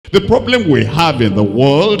The problem we have in the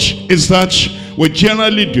world is that we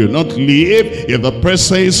generally do not live in the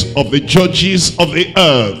presence of the judges of the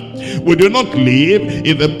earth. We do not live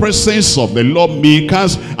in the presence of the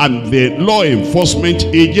lawmakers, and the law enforcement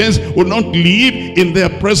agents will not live in their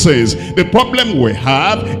presence. The problem we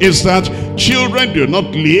have is that children do not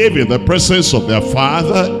live in the presence of their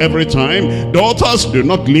father every time. Daughters do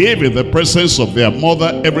not live in the presence of their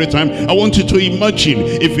mother every time. I want you to imagine,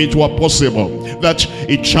 if it were possible, that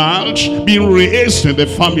a child being raised in the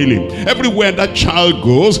family. Everywhere that child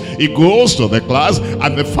goes, he goes to the class,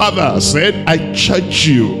 and the father said, I charge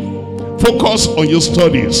you. Focus on your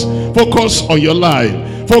studies. Focus on your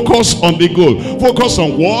life. Focus on the goal. Focus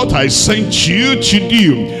on what I sent you to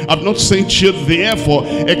do. I've not sent you there for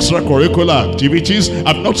extracurricular activities.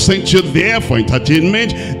 I've not sent you there for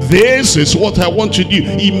entertainment. This is what I want to do.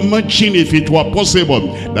 Imagine if it were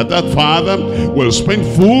possible that that father will spend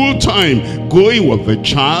full time going with the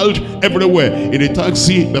child everywhere. In a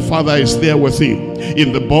taxi, the father is there with him.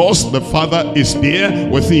 In the bus, the father is there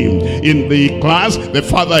with him. In the class, the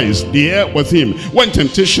father is there with him. When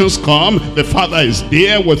temptations come, the father is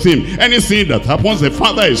there with him. Anything that happens, the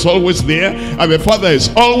father is always there, and the father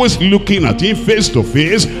is always looking at him face to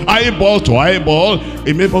face, eyeball to eyeball.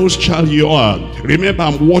 Remember whose child you are. Remember,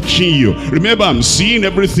 I'm watching you. Remember, I'm seeing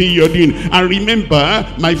everything you're doing. And remember,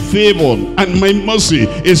 my favor and my mercy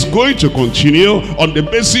is going to continue on the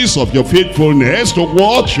basis of your faithfulness to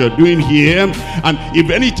what you're doing here. And if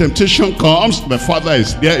any temptation comes, the father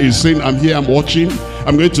is there. He's saying, I'm here, I'm watching.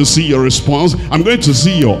 I'm going to see your response. I'm going to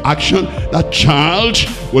see your action. That child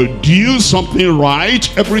will do something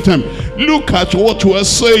right every time. Look at what we're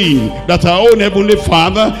saying, that our own Heavenly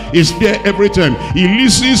Father is there every time. He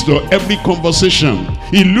listens to every conversation.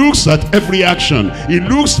 He looks at every action. He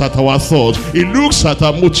looks at our thoughts. He looks at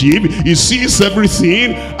our motive. He sees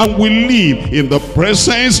everything, and we live in the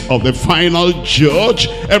presence of the final judge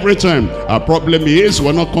every time. Our problem is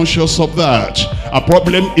we're not conscious of that. Our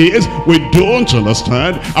problem is we don't understand.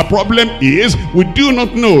 Our problem is we do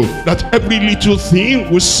not know that every little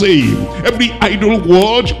thing we say, every idle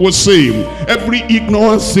word we say, every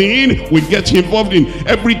ignorant thing we get involved in,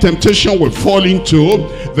 every temptation we fall into,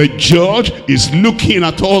 the judge is looking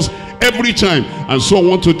at us every time. And so I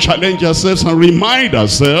want to challenge ourselves and remind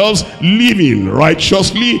ourselves, living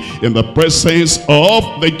righteously in the presence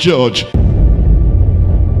of the judge.